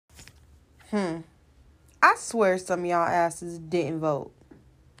I swear some of y'all asses didn't vote.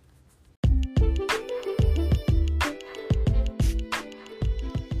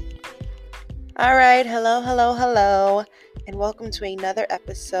 All right, hello, and welcome to another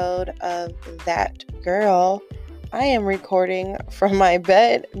episode of That Girl. I am recording from my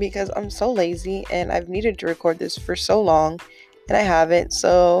bed because I'm so lazy and I've needed to record this for so long and I haven't.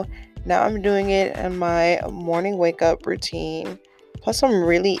 So now I'm doing it in my morning wake up routine. Plus, I'm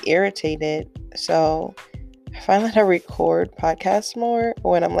really irritated. So I find that I record podcasts more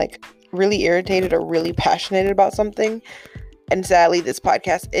when I'm like really irritated or really passionate about something. And sadly, this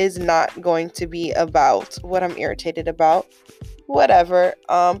podcast is not going to be about what I'm irritated about. Whatever.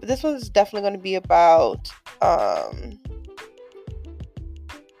 But this one's definitely going to be about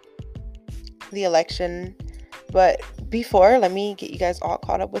the election. But before, let me get you guys all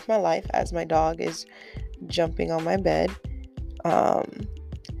caught up with my life as my dog is jumping on my bed.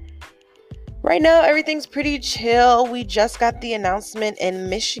 Right now, everything's pretty chill. We just got the announcement in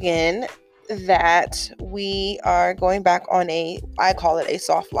Michigan that we are going back on I call it a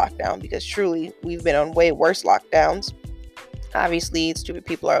soft lockdown, because truly we've been on way worse lockdowns. Obviously, stupid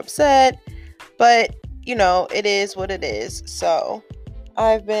people are upset, but it is what it is. So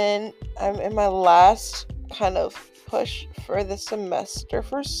I'm in my last kind of push for the semester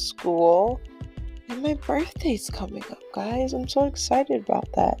for school, and my birthday's coming up, guys. I'm so excited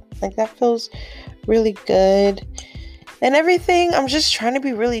about that. Like, that feels really good. And everything, I'm just trying to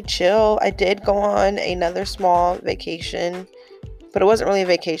be really chill. I did go on another small vacation, but it wasn't really a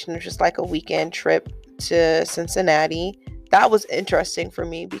vacation. It was just like a weekend trip to Cincinnati. That was interesting for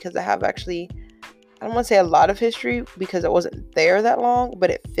me because I have actually, I don't want to say a lot of history because I wasn't there that long,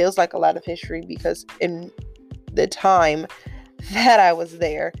 but it feels like a lot of history because in the time that I was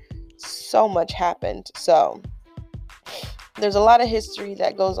there, so much happened. So there's a lot of history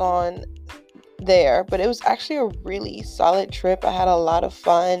that goes on there, but it was actually a really solid trip. I had a lot of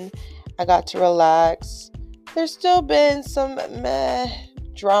fun. I got to relax. There's still been some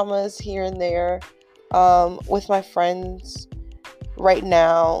dramas here and there with my friends right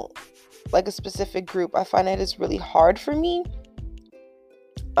now, like a specific group. I find it is really hard for me.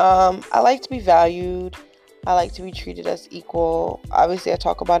 I like to be valued. I like to be treated as equal. Obviously, I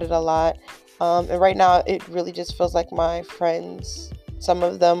talk about it a lot. And right now, it really just feels like my friends, some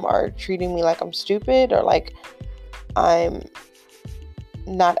of them are treating me like I'm stupid or like I'm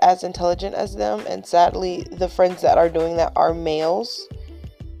not as intelligent as them. And sadly, the friends that are doing that are males.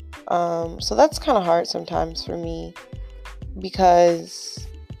 So that's kind of hard sometimes for me because,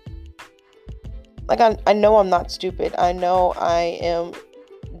 like, I know I'm not stupid. I know I am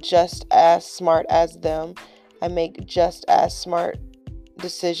just as smart as them. I make just as smart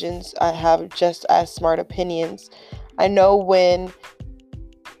decisions. I have just as smart opinions. I know when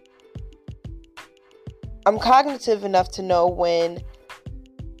I'm cognitive enough to know when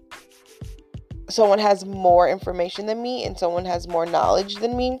someone has more information than me and someone has more knowledge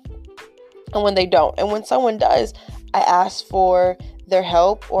than me, and when they don't. And when someone does, I ask for their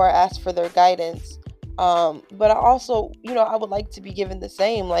help or I ask for their guidance. But I also, I would like to be given the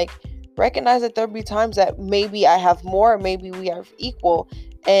same. Like, recognize that there'll be times that maybe I have more, maybe we are equal,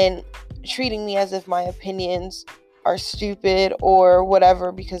 and treating me as if my opinions are stupid or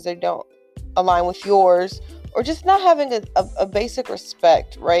whatever because they don't align with yours, or just not having a basic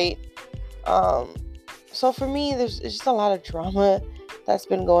respect, right? So for me, there's just a lot of drama that's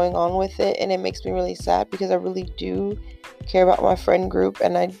been going on with it, and it makes me really sad because I really do care about my friend group,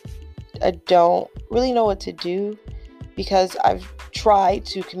 and I don't really know what to do because I've tried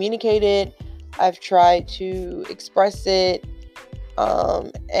to communicate it, I've tried to express it,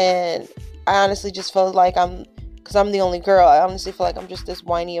 and I honestly just feel like because I'm the only girl, I honestly feel like I'm just this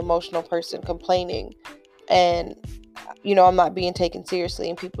whiny, emotional person complaining, and I'm not being taken seriously,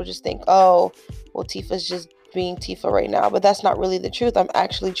 and people just think, oh, well, Tifa's just being Tifa right now, but that's not really the truth. I'm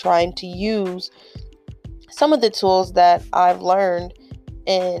actually trying to use some of the tools that I've learned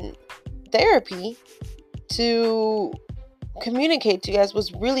in therapy to communicate to you guys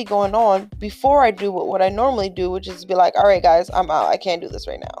what's really going on before I do what I normally do, which is be like, all right, guys, I'm out. I can't do this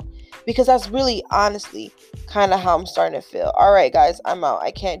right now. Because that's really, honestly, kind of how I'm starting to feel. All right, guys, I'm out.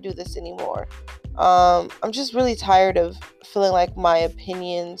 I can't do this anymore. I'm just really tired of feeling like my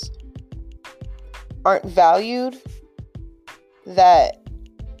opinions aren't valued, that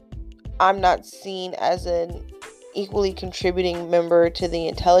I'm not seen as an equally contributing member to the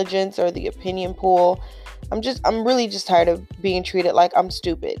intelligence or the opinion pool. I'm really just tired of being treated like I'm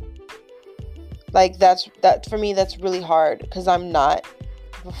stupid. Like, that for me, that's really hard because I'm not.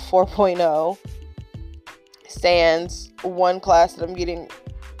 4.0 stands one class that I'm getting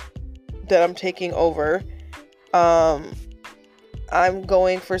that I'm taking over. I'm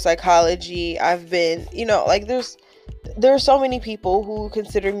going for psychology. I've been, like there are so many people who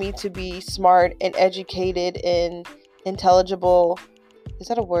consider me to be smart and educated and intelligible. Is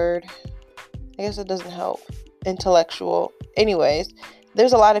that a word? I guess it doesn't help. Intellectual. Anyways,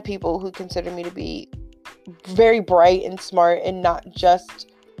 there's a lot of people who consider me to be very bright and smart, and not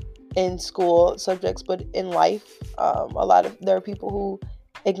just in school subjects, but in life. There are people who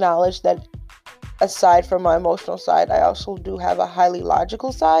acknowledge that aside from my emotional side, I also do have a highly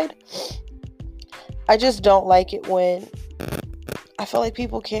logical side. I just don't like it when I feel like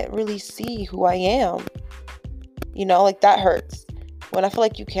people can't really see who I am. Like that hurts. When I feel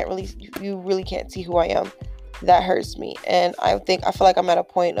like you really can't see who I am, that hurts me. And I feel like I'm at a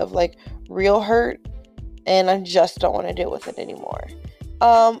point of like real hurt, and I just don't want to deal with it anymore.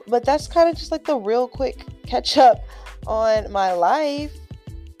 But that's kind of just like the real quick catch up on my life.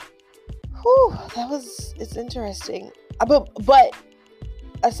 Whew, it's interesting. But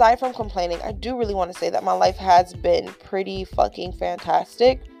aside from complaining, I do really want to say that my life has been pretty fucking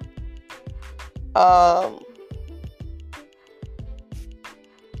fantastic.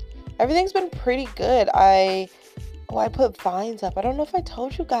 Everything's been pretty good. I put vines up. I don't know if I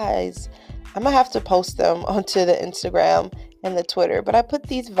told you guys. I'm gonna have to post them onto the Instagram and the Twitter, but I put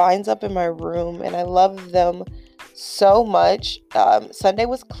these vines up in my room and I love them so much. Sunday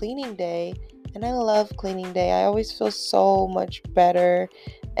was cleaning day, and I love cleaning day. I always feel so much better.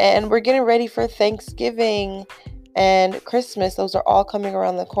 And we're getting ready for Thanksgiving and Christmas. Those are all coming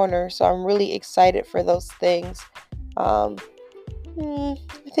around the corner, so I'm really excited for those things. I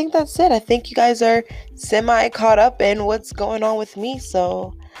think that's it. I think you guys are semi caught up in what's going on with me,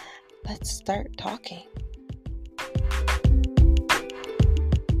 so let's start talking.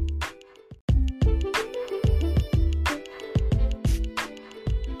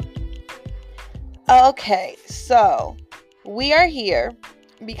 Okay, so we are here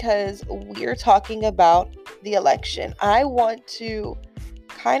because we're talking about the election. I want to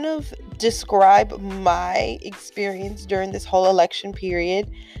kind of describe my experience during this whole election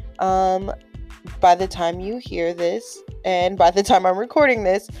period. By the time you hear this, and by the time I'm recording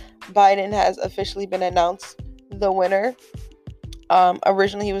this, Biden has officially been announced the winner.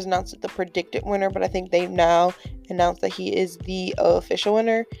 Originally he was announced as the predicted winner, but I think they've now announced that he is the official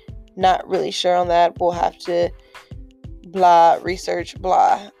winner. Not really sure on that. We'll have to research.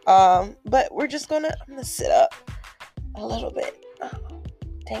 But I'm gonna sit up a little bit. Oh,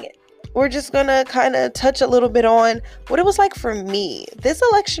 dang it. We're just gonna kind of touch a little bit on what it was like for me. This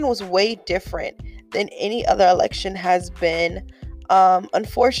election was way different than any other election has been.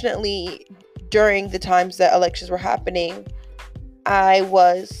 Unfortunately, during the times that elections were happening, I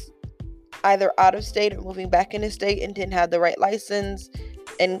was either out of state or moving back into state and didn't have the right license,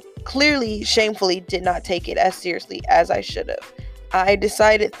 and clearly, shamefully, did not take it as seriously as I should have. I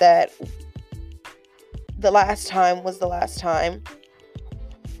decided that the last time was the last time,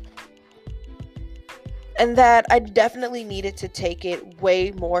 and that I definitely needed to take it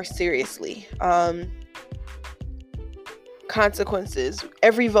way more seriously. Consequences.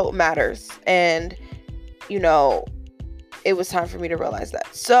 Every vote matters, and it was time for me to realize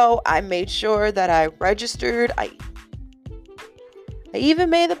that. So I made sure that I registered. I even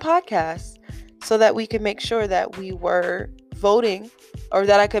made the podcast so that we could make sure that we were voting, or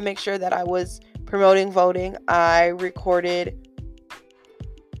that I could make sure that I was promoting voting. I recorded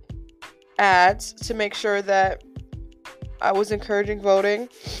ads to make sure that I was encouraging voting.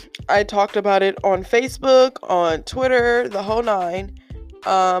 I talked about it on Facebook, on Twitter, the whole nine.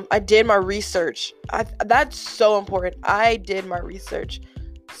 I did my research. That's so important. I did my research.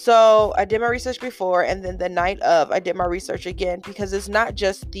 So I did my research before, and then the night of, I did my research again, because it's not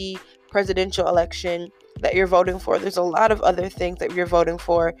just the presidential election that you're voting for. There's a lot of other things that you're voting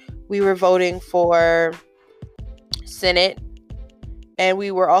for. We were voting for Senate, and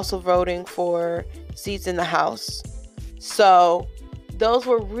we were also voting for seats in the House. So those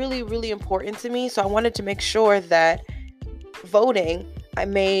were really, really important to me. So I wanted to make sure that voting, I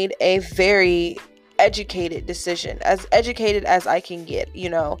made a very educated decision, as educated as I can get.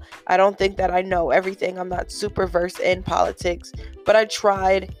 I don't think that I know everything. I'm not super versed in politics, but I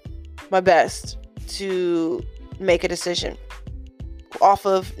tried my best to make a decision off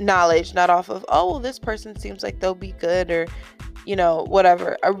of knowledge, not off of, oh, well, this person seems like they'll be good, or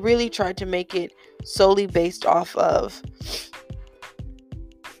whatever. I really tried to make it solely based off of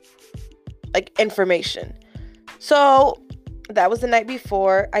like information. So that was the night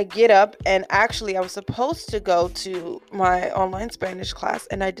before. I get up, and actually I was supposed to go to my online Spanish class,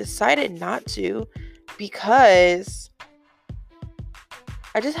 and I decided not to because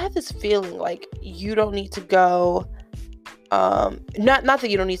I just had this feeling like you don't need to go. Not that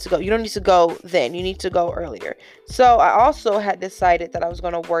you don't need to go. You don't need to go then. You need to go earlier. So I also had decided that I was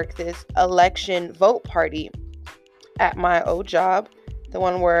going to work this election vote party at my old job, the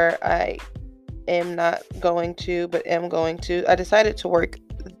one where I am not going to, but am going to. I decided to work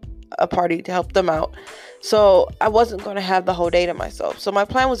a party to help them out. So I wasn't going to have the whole day to myself. So my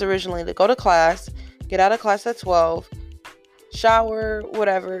plan was originally to go to class, get out of class at 12, shower,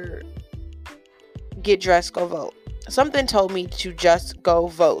 whatever, get dressed, go vote. Something told me to just go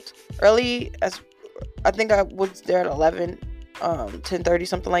vote early, as I think I was there at 11, 10:30,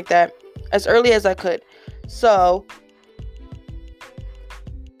 something like that, as early as I could. So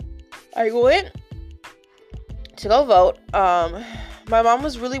I went to go vote. My mom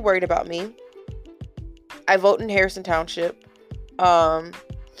was really worried about me. I vote in Harrison Township. And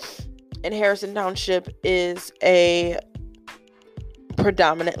Harrison Township is a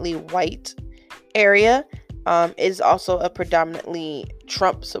predominantly white area. Is also a predominantly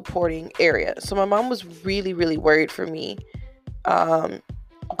Trump supporting area. So my mom was really, really worried for me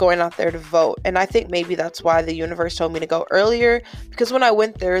going out there to vote. And I think maybe that's why the universe told me to go earlier, because when I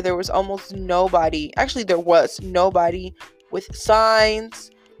went there was almost nobody. Actually, there was nobody with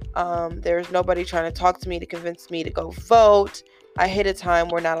signs. There was nobody trying to talk to me to convince me to go vote. I hit a time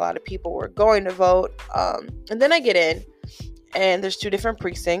where not a lot of people were going to vote. And then I get in, and there's 2 different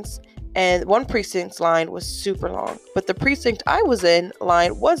precincts. And one precinct's line was super long, but the precinct I was in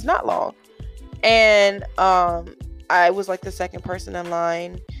line was not long. And I was like the second person in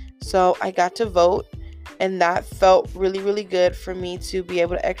line. So I got to vote, and that felt really, really good for me to be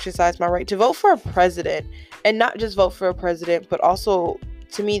able to exercise my right to vote for a president, and not just vote for a president, but also,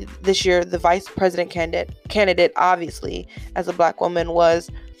 to me this year, the vice president candidate, obviously, as a Black woman, was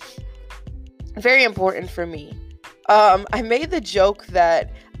very important for me. I made the joke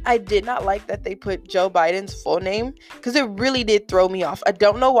that I did not like that they put Joe Biden's full name, because it really did throw me off. I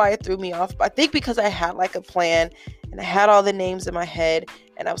don't know why it threw me off, but I think because I had like a plan and I had all the names in my head,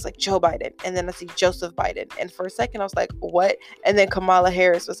 and I was like, Joe Biden, and then I see Joseph Biden, and for a second I was like, what? And then Kamala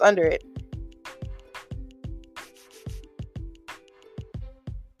Harris was under it.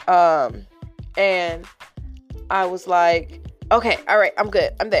 And I was like, okay, all right, I'm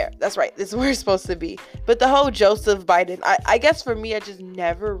good. I'm there. That's right. This is where it's supposed to be. But the whole Joseph Biden, I guess for me, I just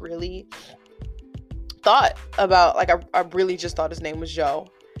never really thought about, like, I really just thought his name was Joe.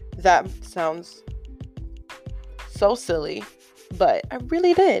 That sounds so silly, but I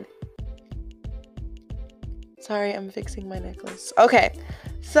really did. Sorry, I'm fixing my necklace. Okay,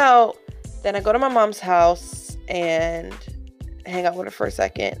 so then I go to my mom's house and hang out with her for a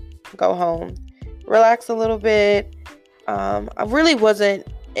second, go home, relax a little bit. I really wasn't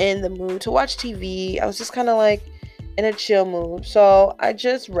in the mood to watch TV. I was just kind of like in a chill mood. So I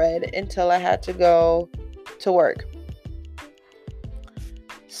just read until I had to go to work.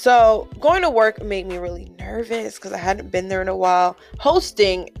 So going to work made me really nervous because I hadn't been there in a while.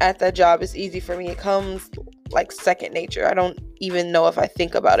 Hosting at that job is easy for me. It comes like second nature. I don't even know if I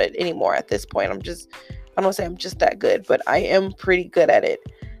think about it anymore at this point. I don't say I'm just that good, but I am pretty good at it.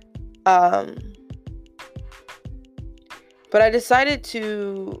 But I decided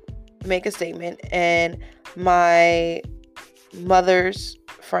to make a statement, and my mother's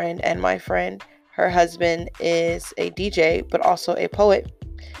friend and my friend, her husband is a DJ, but also a poet.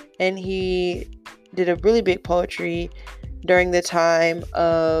 And he did a really big poetry during the time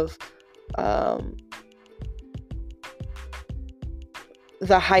of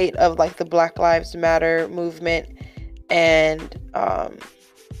the height of like the Black Lives Matter movement. And I'm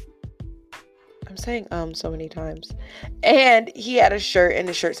saying so many times. And he had a shirt, and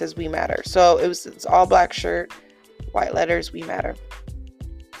the shirt says "We Matter." So it's all black shirt, white letters, "We Matter."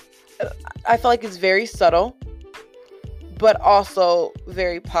 I feel like it's very subtle, but also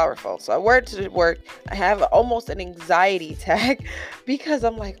very powerful. So I wear it to work. I have almost an anxiety attack because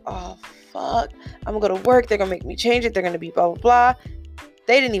I'm like, oh fuck, I'm gonna go to work, they're gonna make me change it, they're gonna be blah blah blah.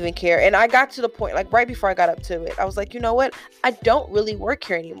 They didn't even care. And I got to the point, like right before I got up to it, I was like, you know what? I don't really work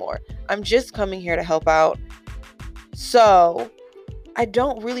here anymore. I'm just coming here to help out. So I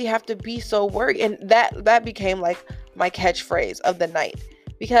don't really have to be so worried. And that became like my catchphrase of the night.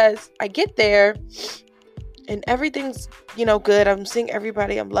 Because I get there and everything's, good. I'm seeing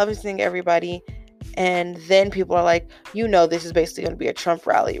everybody. I'm loving seeing everybody. And then people are like, this is basically going to be a Trump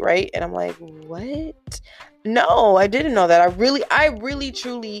rally, right? And I'm like, what? No, I didn't know that. I really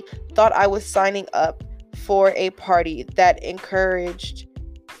truly thought I was signing up for a party that encouraged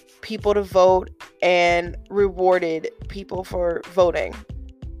people to vote and rewarded people for voting,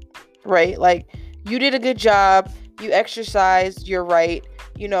 right? Like, you did a good job. You exercised your right.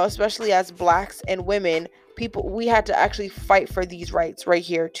 especially as blacks and women, we had to actually fight for these rights right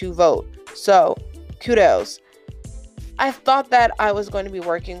here to vote. So, kudos. I thought that I was going to be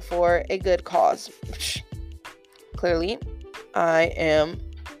working for a good cause. Clearly, I am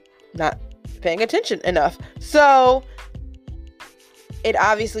not paying attention enough. So, it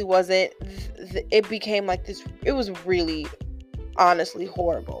obviously wasn't. It became like this. It was really, honestly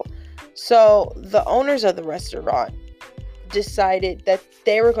horrible. So, the owners of the restaurant decided that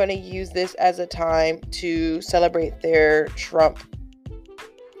they were going to use this as a time to celebrate their Trump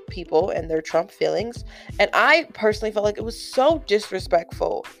people and their Trump feelings. And I personally felt like it was so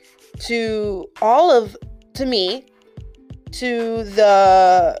disrespectful to me, to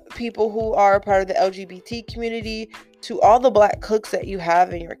the people who are a part of the LGBT community, to all the black cooks that you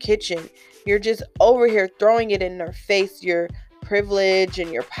have in your kitchen. You're just over here throwing it in their face, your privilege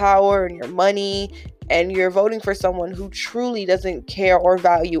and your power and your money, and you're voting for someone who truly doesn't care or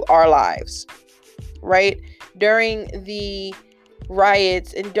value our lives, right? During the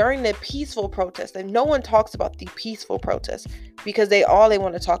riots and during the peaceful protests, and no one talks about the peaceful protests because they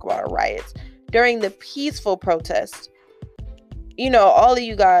want to talk about are riots. During the peaceful protests, all of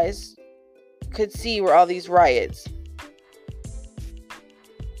you guys could see where all these riots,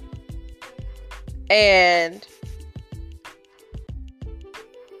 and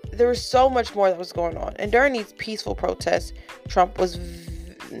there was so much more that was going on. And during these peaceful protests, Trump was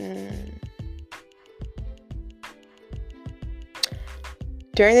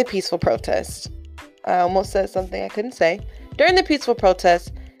during the peaceful protest, I almost said something I couldn't say. During the peaceful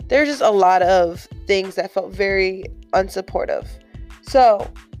protest, there's just a lot of things that felt very unsupportive.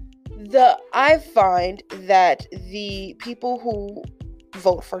 So, I find that the people who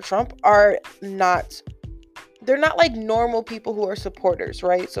vote for Trump they're not like normal people who are supporters,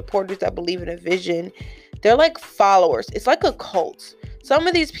 right? Supporters that believe in a vision. They're like followers. It's like a cult. Some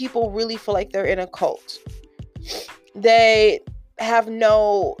of these people really feel like they're in a cult. They have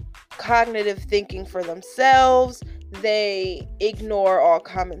no cognitive thinking for themselves. They ignore all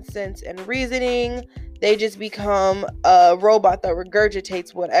common sense and reasoning. They just become a robot that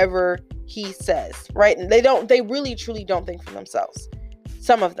regurgitates whatever he says, right? And they really truly don't think for themselves.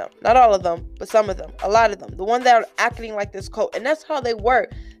 Some of them, not all of them, but some of them, a lot of them, the ones that are acting like this cult. And that's how they were.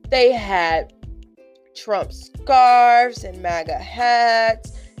 They had Trump scarves and MAGA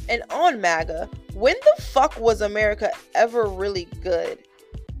hats. And on MAGA, when the fuck was America ever really good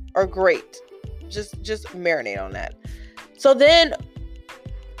or great? Just marinate on that. So then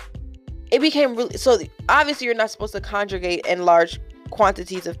it became really, so obviously you're not supposed to congregate in large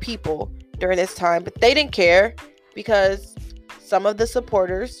quantities of people during this time, but they didn't care because some of the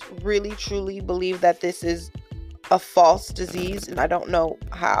supporters really truly believe that this is a false disease, and I don't know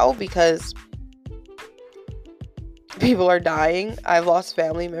how, because people are dying. I've lost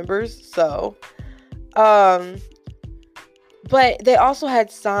family members, so but they also had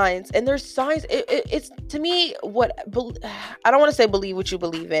signs, and there's signs. It's to me I don't want to say believe what you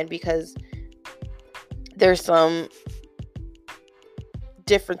believe in, because there's some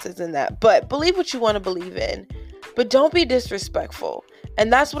differences in that, but believe what you want to believe in. But don't be disrespectful.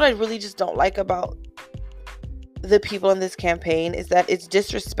 And that's what I really just don't like about the people in this campaign, is that it's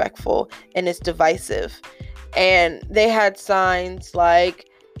disrespectful and it's divisive. And they had signs like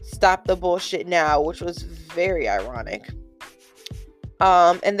 "Stop the bullshit now," which was very ironic.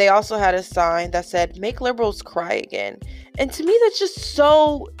 And they also had a sign that said "Make liberals cry again." And to me, that's just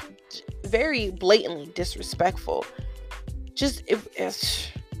so very blatantly disrespectful.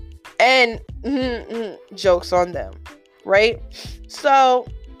 And jokes on them, right? So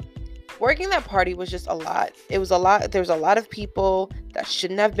working that party was just a lot. It was a lot. There was a lot of people that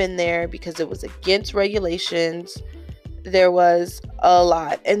shouldn't have been there because it was against regulations. There was a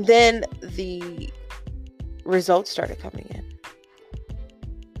lot. And then the results started coming in.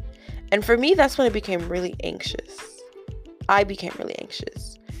 And for me, that's when it became really anxious. I became really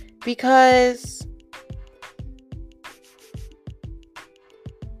anxious because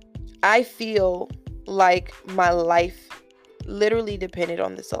I feel like my life literally depended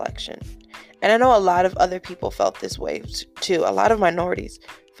on this election. And I know a lot of other people felt this way too. A lot of minorities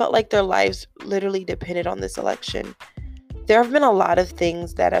felt like their lives literally depended on this election. There have been a lot of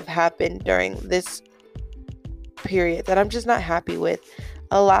things that have happened during this period that I'm just not happy with.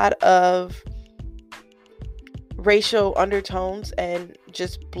 A lot of racial undertones and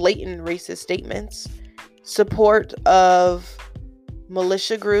just blatant racist statements. Support of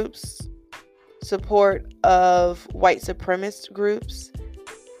militia groups, support of white supremacist groups,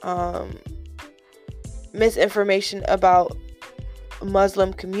 misinformation about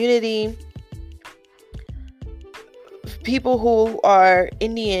Muslim community, People who are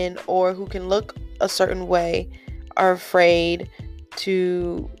Indian or who can look a certain way are afraid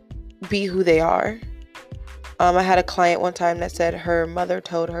to be who they are. I had a client one time that said her mother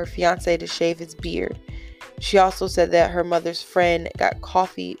told her fiance to shave his beard. She also said that her mother's friend got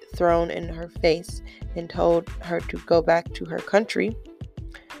coffee thrown in her face and told her to go back to her country.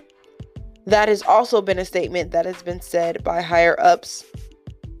 That has also been a statement that has been said by higher ups.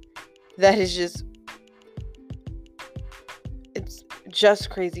 That is it's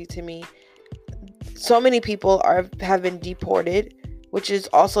just crazy to me. So many people have been deported, which is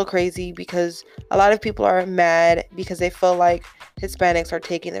also crazy because a lot of people are mad because they feel like Hispanics are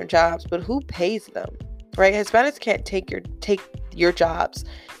taking their jobs, but who pays them, right? Hispanics can't take your jobs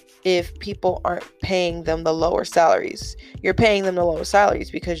if people aren't paying them the lower salaries. You're paying them the lower salaries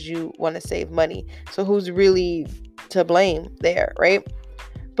because you want to save money. So who's really to blame there, right?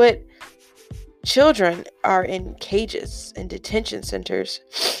 But children are in cages and detention centers,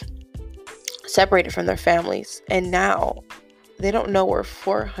 separated from their families, and now they don't know where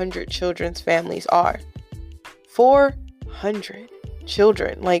 400 children's families are. 400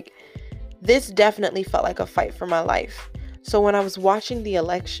 children. Like, this definitely felt like a fight for my life. So when I was watching the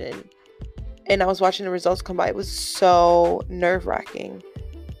election and I was watching the results come by, it was so nerve-wracking,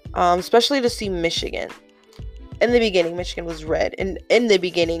 especially to see Michigan. In the beginning, Michigan was red. And in the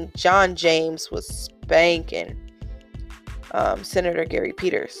beginning, John James was spanking Senator Gary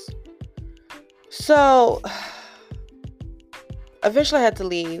Peters. So eventually I had to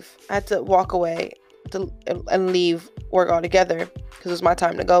leave. I had to walk away and leave work altogether because it was my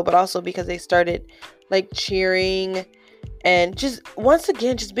time to go, but also because they started like cheering and just once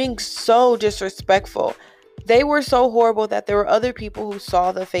again just being so disrespectful. They were so horrible that there were other people who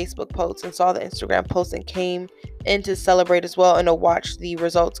saw the Facebook posts and saw the Instagram posts and came in to celebrate as well and to watch the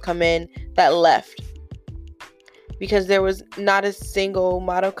results come in that left, because there was not a single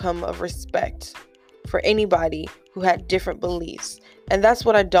modicum of respect for anybody who had different beliefs. And that's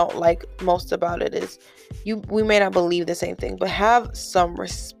what I don't like most about it is we may not believe the same thing, but have some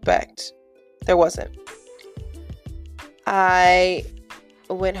respect. There wasn't. I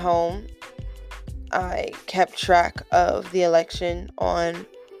went home. I kept track of the election on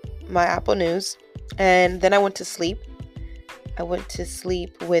my Apple News, and then I went to sleep. I went to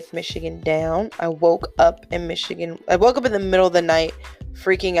sleep with Michigan down. I woke up in the middle of the night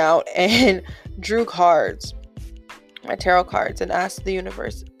freaking out and drew cards, my tarot cards, and asked the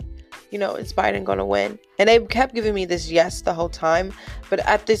universe, is Biden going to win? And they kept giving me this yes the whole time. But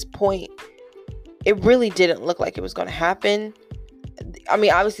at this point, it really didn't look like it was going to happen. I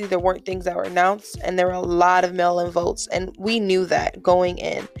mean, obviously there weren't things that were announced, and there were a lot of mail-in votes, and we knew that going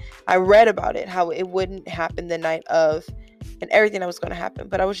in. I read about it, how it wouldn't happen the night of, and everything that was going to happen.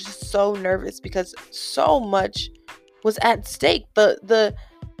 But I was just so nervous because so much was at stake.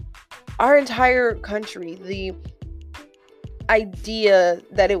 Our entire country, the idea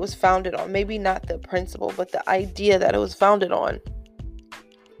that it was founded on, maybe not the principle, but the idea that it was founded on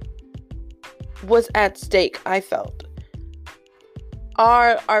was at stake, I felt.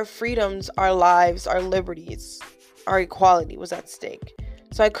 Our freedoms, our lives, our liberties, our equality was at stake.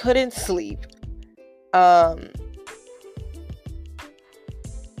 So I couldn't sleep. And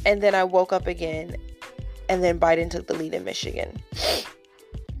then I woke up again, and then Biden took the lead in Michigan.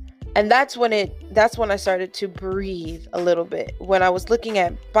 And that's when I started to breathe a little bit. When I was looking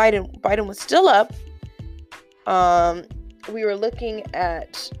at Biden was still up. We were looking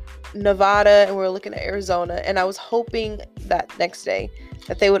at Nevada and we were looking at Arizona, and I was hoping that next day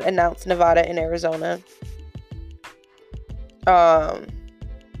that they would announce Nevada and Arizona.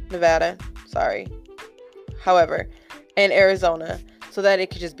 Nevada, sorry. However, and Arizona, so that it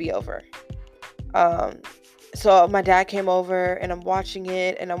could just be over. So my dad came over, and I'm watching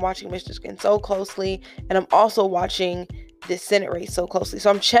it, and I'm watching Michigan so closely, and I'm also watching the Senate race so closely.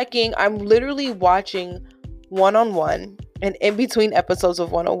 So I'm literally watching 1-on-1, and in between episodes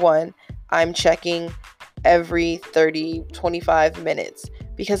of 101, I'm checking every 30-25 minutes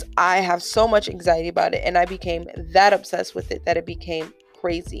because I have so much anxiety about it, and I became that obsessed with it that it became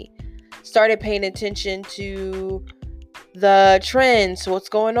crazy. Started paying attention to the trends, what's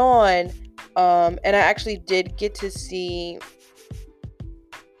going on. And I actually did get to see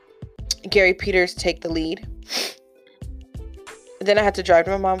Gary Peters take the lead. Then I had to drive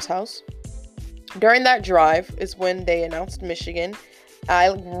to my mom's house. During that drive is when they announced Michigan.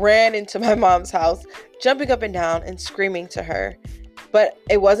 I ran into my mom's house, jumping up and down and screaming to her. But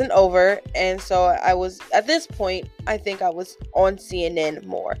it wasn't over, and so I was, at this point, I think I was on CNN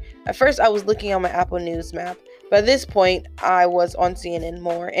more. At first, I was looking on my Apple News map, By this point, I was on CNN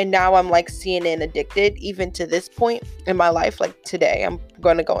more, and now I'm like CNN addicted. Even to this point in my life, like today, I'm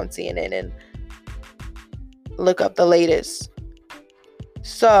going to go on CNN and look up the latest.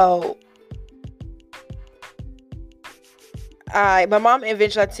 So my mom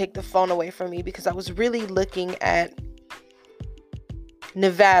eventually had to take the phone away from me because I was really looking at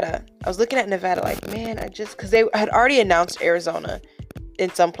Nevada. I was looking at Nevada like, man, because they had already announced Arizona in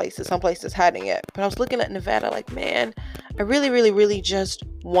some places hadn't yet. But I was looking at Nevada like, man, I really, really, really just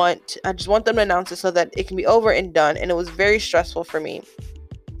want them to announce it so that it can be over and done. And it was very stressful for me.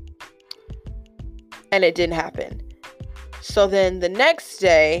 And it didn't happen. So then the next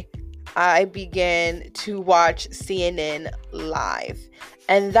day, I began to watch CNN live.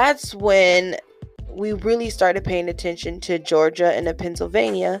 And that's when we really started paying attention to Georgia and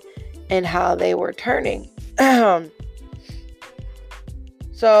Pennsylvania and how they were turning.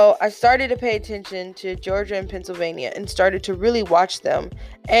 So I started to pay attention to Georgia and Pennsylvania and started to really watch them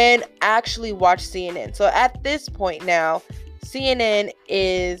and actually watch CNN. So at this point now, so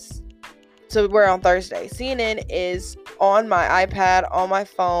we're on Thursday. CNN is on my iPad, on my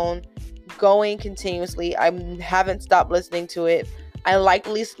phone, going continuously. I haven't stopped listening to it. I like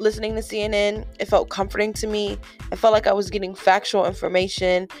listening to CNN. It felt comforting to me. I felt like I was getting factual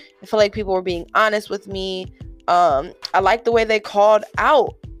information. I felt like people were being honest with me. I like the way they called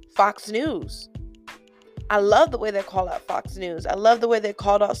out Fox News. I love the way they call out Fox News. I love the way they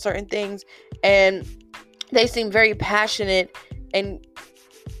called out certain things, and they seem very passionate and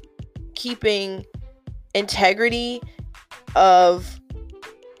keeping integrity of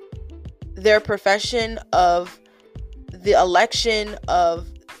their profession, of the election, of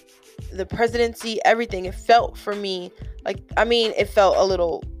the presidency, everything. It felt for me like, it felt a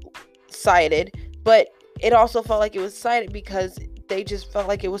little sided, but it also felt like it was sided because they just felt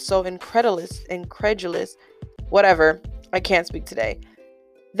like it was so incredulous, whatever, I can't speak today,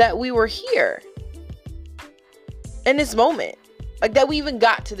 that we were here in this moment, like that we even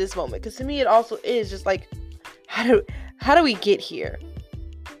got to this moment. Because to me, it also is just like, how do we get here?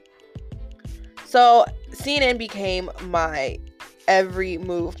 So CNN became my every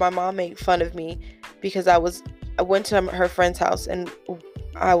move. My mom made fun of me because I went to her friend's house and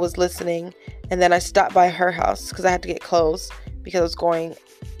I was listening, and then I stopped by her house because I had to get clothes because I was going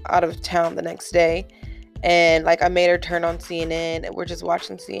out of town the next day. And like I made her turn on CNN and we're just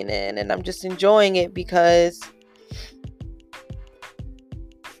watching CNN, and I'm just enjoying it because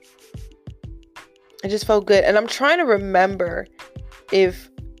it just felt good. And I'm trying to remember if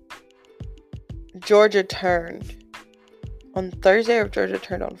Georgia turned on Thursday or if Georgia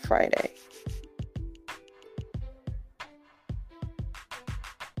turned on Friday.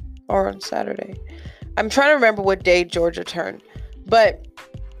 Or on Saturday. I'm trying to remember what day Georgia turned. But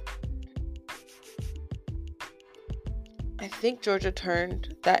I think Georgia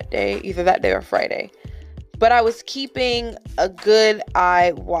turned that day, either that day or Friday. But I was keeping a good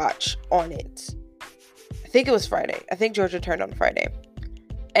eye watch on it. I think it was Friday. I think Georgia turned on Friday.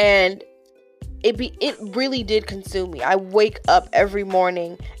 And it really did consume me. I wake up every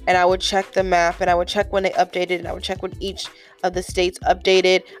morning and I would check the map, and I would check when they updated, and I would check when each of the states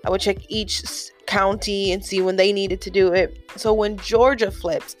updated. I would check each county and see when they needed to do it. So when Georgia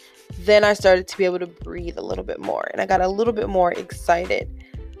flipped, then I started to be able to breathe a little bit more, and I got a little bit more excited.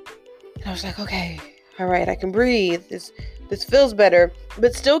 And I was like, okay, all right, I can breathe. This feels better,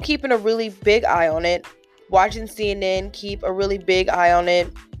 but still keeping a really big eye on it. Watching CNN, keep a really big eye on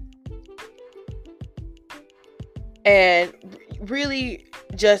it. And really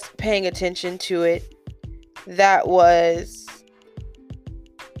just paying attention to it. That was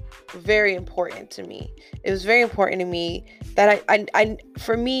very important to me. It was very important to me that I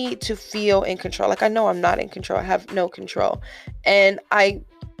for me to feel in control. Like, I know I'm not in control. I have no control. And I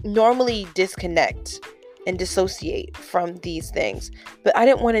normally disconnect and dissociate from these things. But I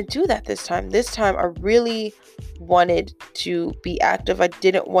didn't want to do that this time. This time I really wanted to be active. I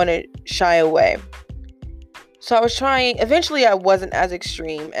didn't want to shy away. So I was trying. Eventually I wasn't as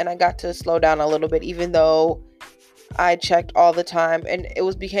extreme, and I got to slow down a little bit, even though I checked all the time, and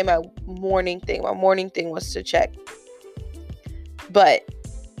it became my morning thing. My morning thing was to check. But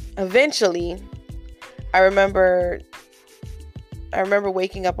eventually I remember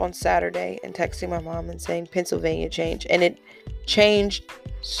waking up on Saturday and texting my mom and saying Pennsylvania changed, and it changed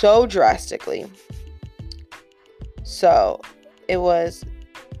so drastically. So I was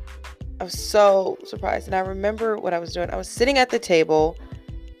so surprised. And I remember what I was doing. I was sitting at the table.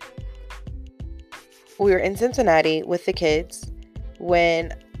 We were in Cincinnati with the kids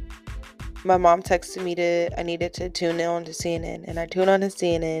when my mom texted me I needed to tune in on to CNN. And I tuned on to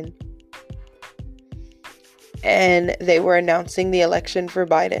CNN. and they were announcing the election for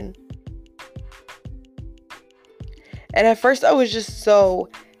Biden. And at first I was just so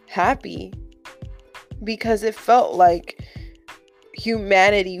happy because it felt like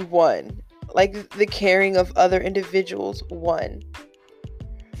humanity won, like the caring of other individuals won.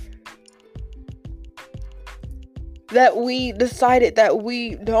 That we decided that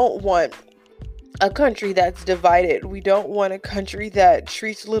we don't want a country that's divided. We don't want a country that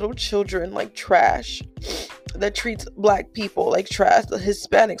treats little children like trash, that treats black people like trash, the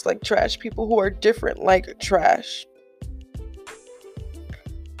Hispanics like trash, people who are different like trash.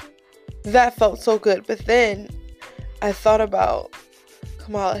 That felt so good. But then I thought about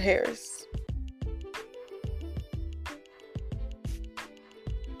Kamala Harris.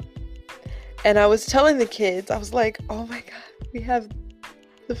 And I was telling the kids, I was like, oh my God, we have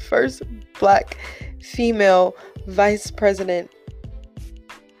the first black female vice president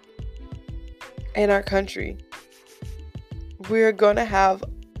in our country. We're going to have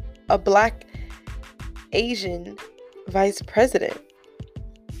a black Asian vice president.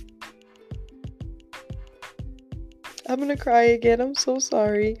 I'm gonna cry again. I'm so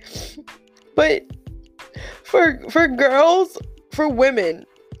sorry. But for girls, for women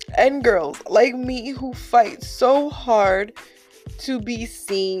and girls like me who fight so hard to be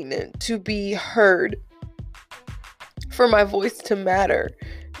seen, to be heard, for my voice to matter,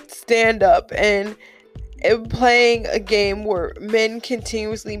 stand up, and playing a game where men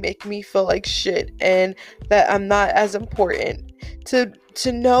continuously make me feel like shit and that I'm not as important,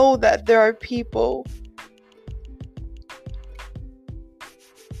 to know that there are people.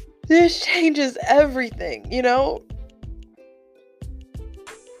 This changes everything, you know?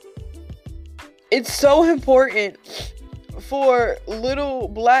 It's so important for little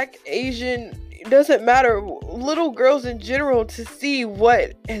black, Asian, it doesn't matter, little girls in general to see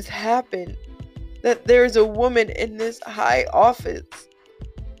what has happened. That there's a woman in this high office.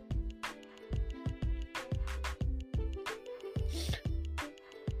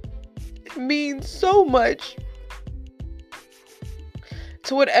 It means so much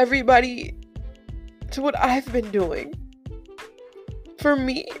to what I've been doing. For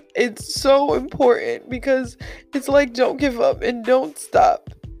me, it's so important because it's like, don't give up and don't stop.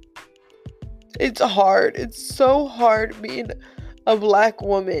 It's hard. It's so hard being a black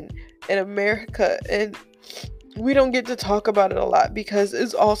woman in America, and we don't get to talk about it a lot because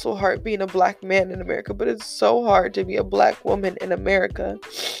it's also hard being a black man in America, but it's so hard to be a black woman in America.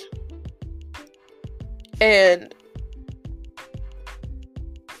 And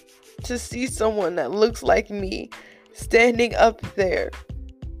to see someone that looks like me standing up there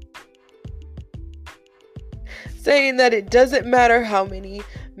saying that it doesn't matter how many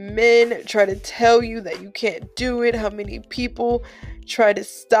men try to tell you that you can't do it, how many people try to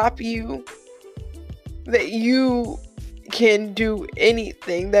stop you, that you can do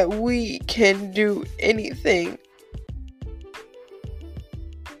anything, that we can do anything.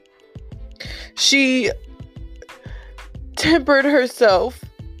 She tempered herself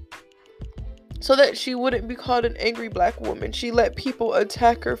so that she wouldn't be called an angry black woman. She let people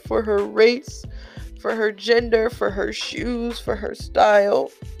attack her for her race, for her gender, for her shoes, for her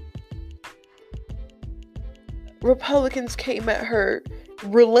style. Republicans came at her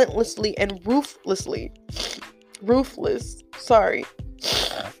relentlessly and ruthless.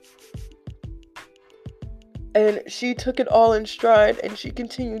 And she took it all in stride, and she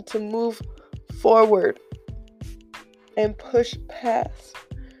continued to move forward and push past.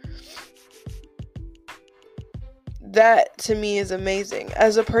 That to me is amazing.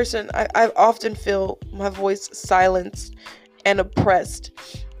 As a person, I often feel my voice silenced and oppressed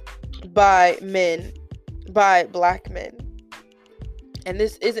by men, by black men. And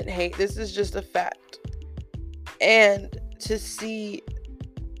this isn't hate, this is just a fact. And to see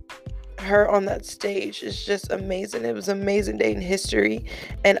her on that stage is just amazing. It was an amazing day in history.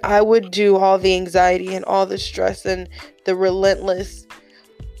 And I would do all the anxiety and all the stress and the relentless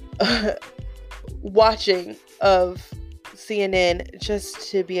watching of CNN just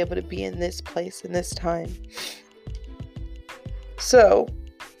to be able to be in this place in this time. So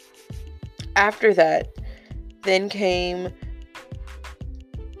after that, then came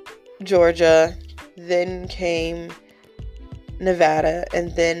Georgia, then came Nevada,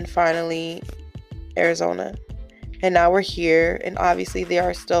 and then finally Arizona. And now we're here, and obviously there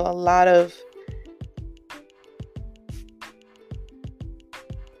are still a lot of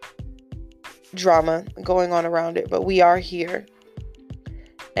drama going on around it, but we are here.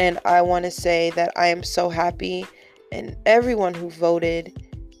 And I want to say that I am so happy, and everyone who voted,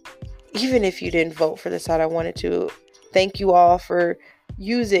 even if you didn't vote for the side I wanted to, thank you all for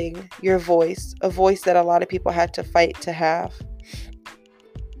using your voice, a voice that a lot of people had to fight to have.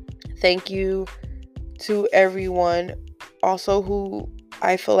 Thank you to everyone also who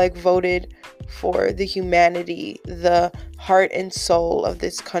I feel like voted for the humanity, the heart and soul of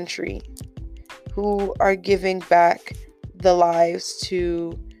this country, who are giving back the lives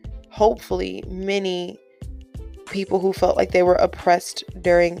to hopefully many people who felt like they were oppressed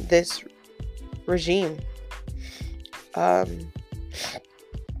during this regime.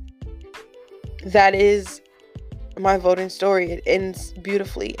 That is my voting story. It ends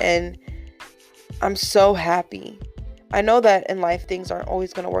beautifully, and I'm so happy. I know that in life things aren't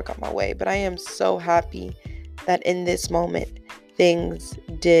always going to work out my way, but I am so happy that in this moment things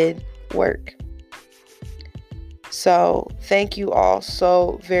did work. So thank you all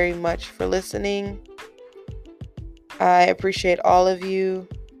so very much for listening. I appreciate all of you.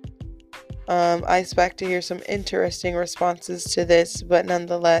 I expect to hear some interesting responses to this, but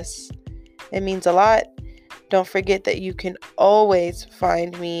nonetheless, it means a lot. Don't forget that you can always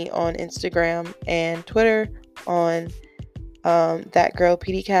find me on Instagram and Twitter on That Girl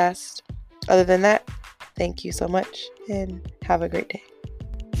PDcast. Other than that, thank you so much and have a great day.